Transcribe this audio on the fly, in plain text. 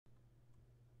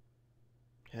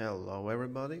Hello,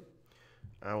 everybody.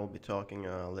 I will be talking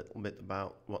a little bit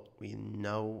about what we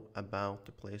know about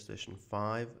the PlayStation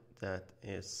 5 that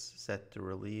is set to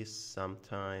release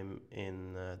sometime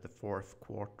in the fourth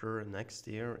quarter next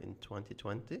year in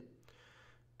 2020.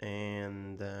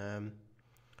 And the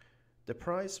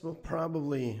price will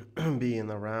probably be in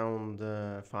around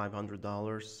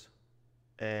 $500.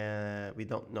 We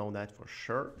don't know that for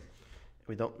sure.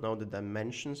 We don't know the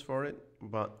dimensions for it,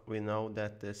 but we know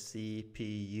that the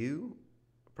CPU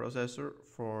processor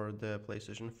for the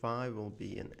PlayStation 5 will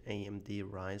be an AMD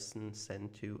Ryzen Zen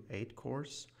 2 8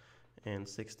 cores and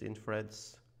 16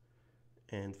 threads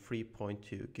and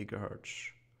 3.2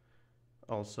 gigahertz.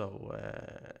 Also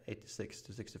 86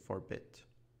 to 64 bit,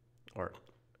 or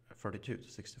 32 to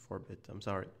 64 bit, I'm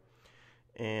sorry.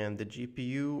 And the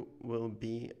GPU will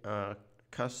be a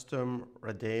custom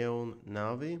Radeon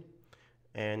Navi,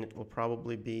 and it will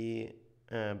probably be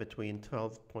between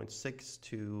 12.6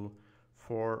 to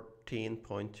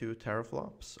 14.2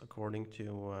 teraflops, according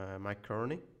to Mike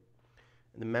Kearney.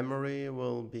 The memory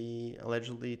will be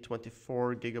allegedly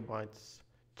 24 gigabytes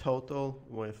total,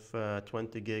 with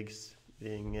 20 gigs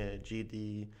being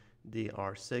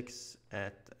GDDR6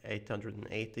 at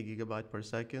 880 gigabyte per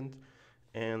second,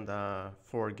 and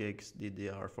 4 gigs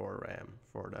DDR4 RAM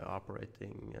for the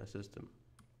operating system.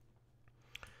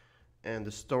 And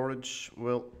the storage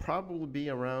will probably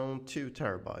be around 2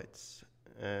 terabytes.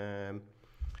 I'm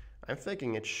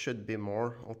thinking it should be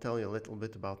more. I'll tell you a little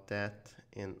bit about that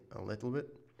in a little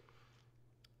bit.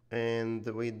 And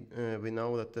we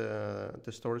know that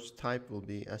the storage type will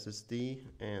be SSD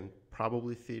and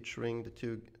probably featuring the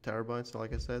 2 terabytes,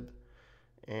 like I said.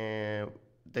 And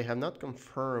they have not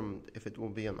confirmed if it will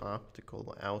be an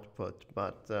optical output,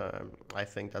 but I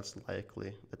think that's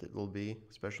likely that it will be,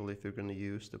 especially if you're going to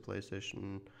use the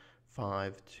PlayStation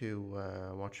 5 to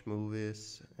watch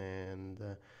movies and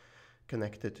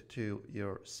connect it to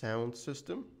your sound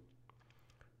system.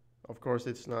 Of course,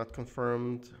 it's not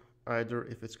confirmed either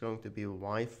if it's going to be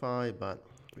Wi-Fi, but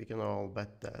we can all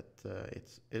bet that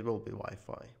it will be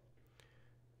Wi-Fi.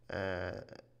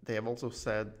 They have also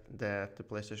said that the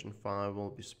PlayStation 5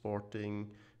 will be sporting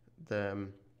the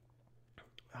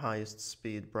highest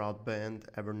speed broadband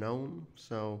ever known,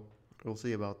 so we'll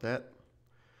see about that.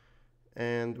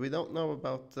 And we don't know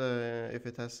about if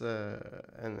it has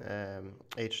an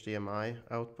HDMI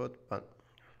output, but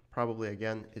probably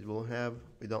again it will have.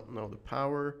 We don't know the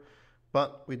power,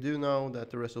 but we do know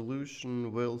that the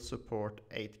resolution will support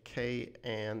 8K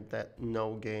and that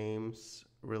no games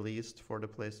released for the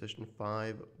PlayStation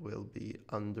 5 will be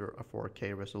under a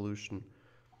 4K resolution.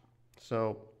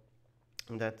 So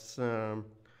that's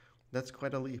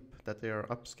quite a leap that they are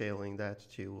upscaling that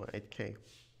to 8K.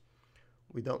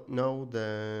 We don't know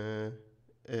the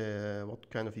what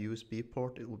kind of USB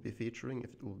port it will be featuring,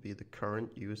 if it will be the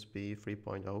current USB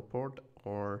 3.0 port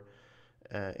or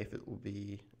if it will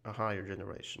be a higher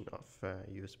generation of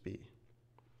USB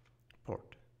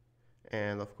port.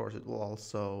 And of course it will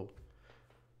also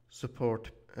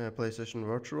support PlayStation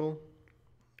Virtual.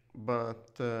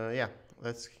 But yeah,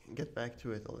 let's get back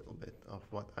to it a little bit of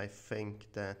what I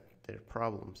think that their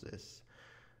problems is.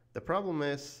 The problem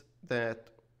is that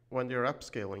when they're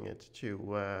upscaling it to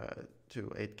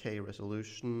 8K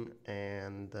resolution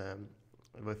and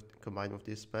combined with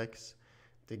these specs,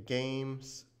 the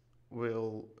games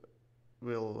will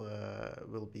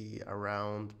be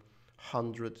around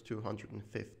 100 to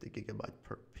 150 gigabyte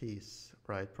per piece,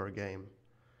 right, per game.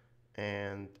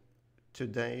 And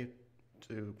today,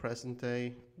 to present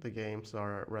day, the games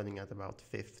are running at about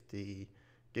 50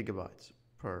 gigabytes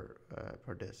per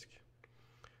disc.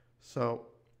 So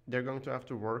they're going to have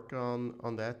to work on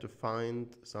that to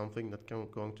find something that's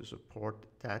going to support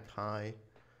that high,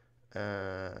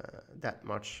 that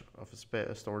much of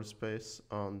a storage space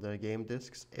on the game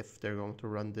discs, if they're going to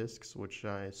run discs, which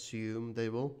I assume they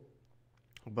will.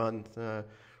 But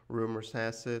rumors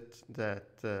has it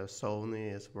that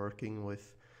Sony is working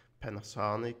with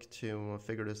Panasonic to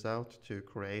figure this out, to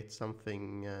create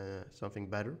something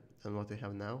better than what they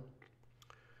have now.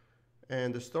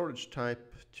 And the storage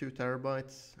type, 2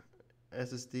 terabytes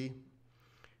SSD,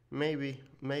 maybe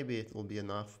it will be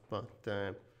enough, but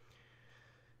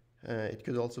it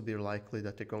could also be likely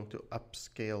that they're going to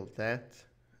upscale that.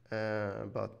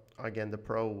 But again, the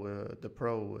pro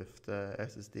with the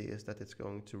SSD is that it's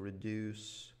going to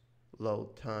reduce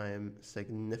load time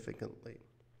significantly.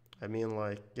 I mean,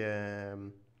 like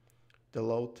the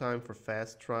load time for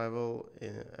fast travel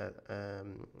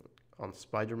on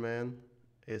Spider-Man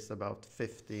is about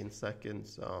 15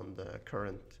 seconds on the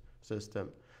current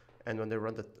system, And when they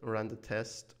ran the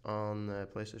test on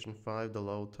PlayStation 5, the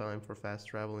load time for fast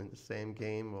travel in the same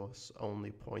game was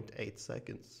only 0.8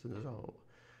 seconds. So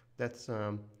that's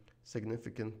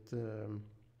significant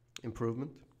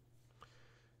improvement.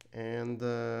 And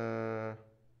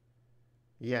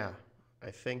yeah,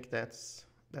 I think that's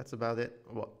about it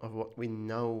of what we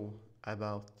know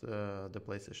about the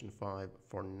PlayStation 5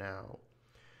 for now.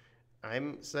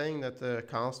 I'm saying that the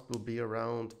cost will be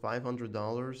around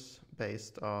 $500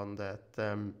 based on that,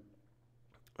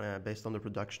 based on the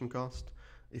production cost.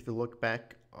 If you look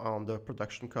back on the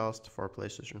production cost for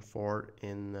PlayStation 4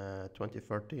 in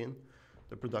 2013,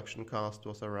 the production cost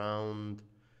was around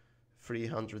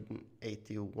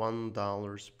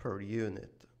 $381 per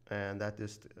unit, and that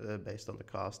is based on the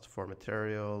cost for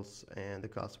materials and the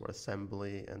cost for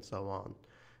assembly and so on,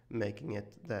 making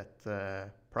it that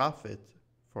profit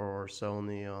for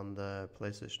Sony on the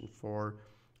PlayStation 4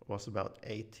 was about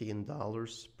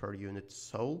 $18 per unit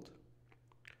sold.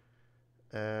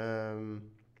 And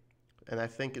I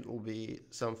think it will be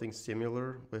something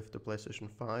similar with the PlayStation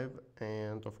 5,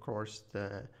 and of course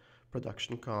the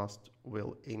production cost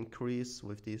will increase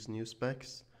with these new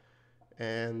specs.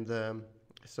 And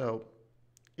so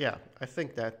yeah, I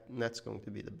think that's going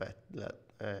to be the bet, that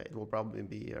it will probably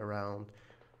be around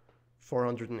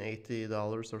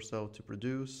 $480 or so to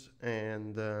produce,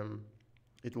 and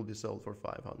it will be sold for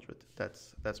 $500.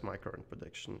 That's my current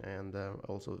prediction, and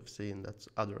also I've seen that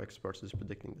other experts is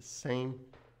predicting the same.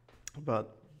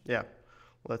 But yeah,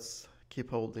 let's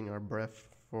keep holding our breath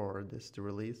for this to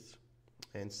release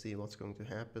and see what's going to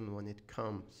happen when it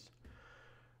comes.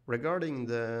 Regarding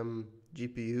the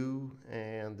GPU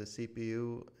and the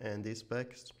CPU and these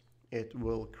specs, it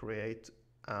will create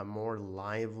a more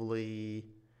lively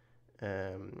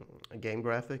game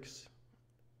graphics,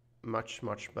 much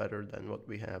better than what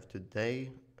we have today,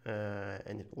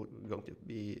 and we're going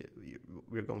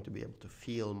to be able to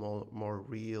feel more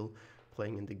real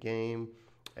playing in the game,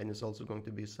 and it's also going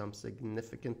to be some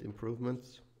significant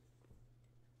improvements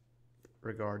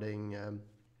regarding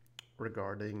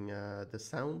the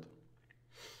sound.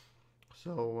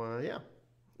 So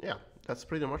yeah, that's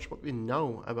pretty much what we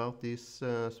know about these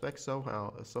specs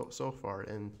so far,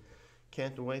 and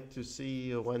can't wait to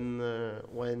see when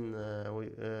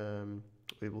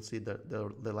we will see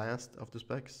the last of the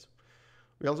specs.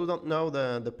 We also don't know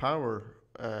the power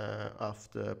of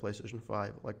the PlayStation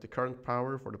 5. Like, the current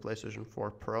power for the PlayStation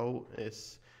 4 Pro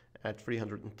is at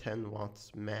 310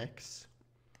 watts max,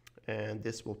 and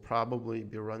this will probably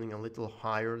be running a little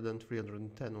higher than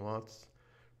 310 watts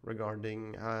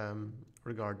regarding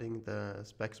the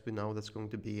specs we know that's going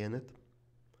to be in it.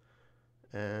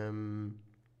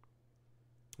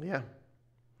 Yeah,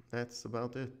 that's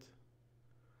about it.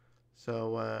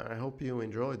 So I hope you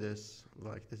enjoy this.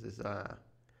 Like, this is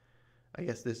I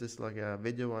guess this is like a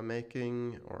video I'm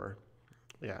making, or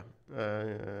yeah,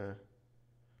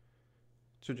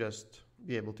 to just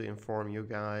be able to inform you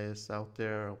guys out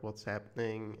there of what's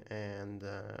happening and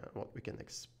what we can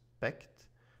expect.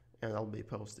 And I'll be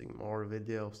posting more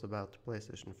videos about the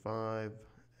PlayStation 5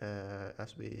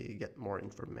 as we get more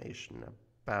information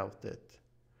about it.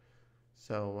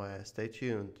 So stay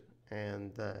tuned,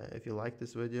 and if you like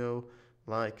this video,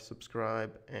 like,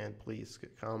 subscribe, and please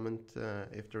comment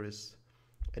if there is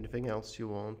anything else you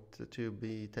want to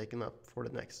be taken up for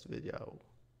the next video.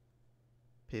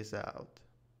 Peace out.